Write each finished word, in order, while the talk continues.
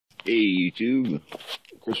Hey YouTube,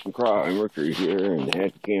 Chris McCraw, Imercury here in the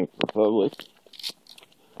Happy Camp Republic.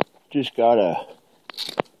 Just got a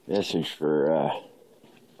message for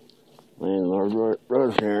landlord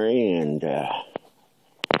Rosemary, and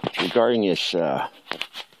regarding this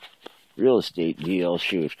real estate deal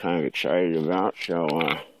she was kind of excited about. So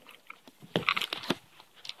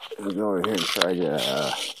I'll go ahead and try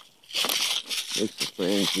to make some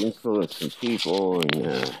friends, influence some people,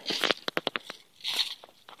 and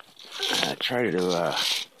try to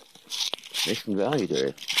make some value to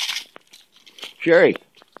it. Sherry,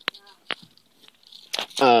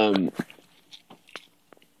 do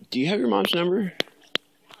you have your mom's number?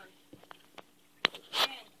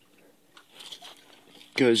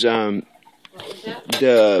 Because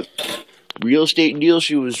the real estate deal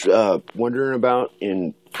she was wondering about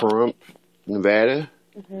in Pahrump, Nevada,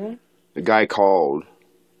 the guy called.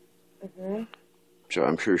 So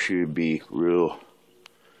I'm sure she would be real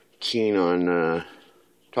keen on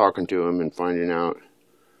talking to him and finding out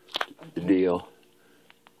the deal.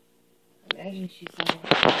 Imagine she's on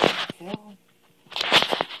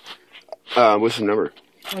the What's the number?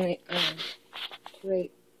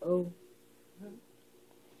 280.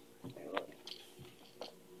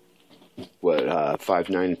 What,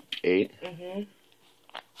 598?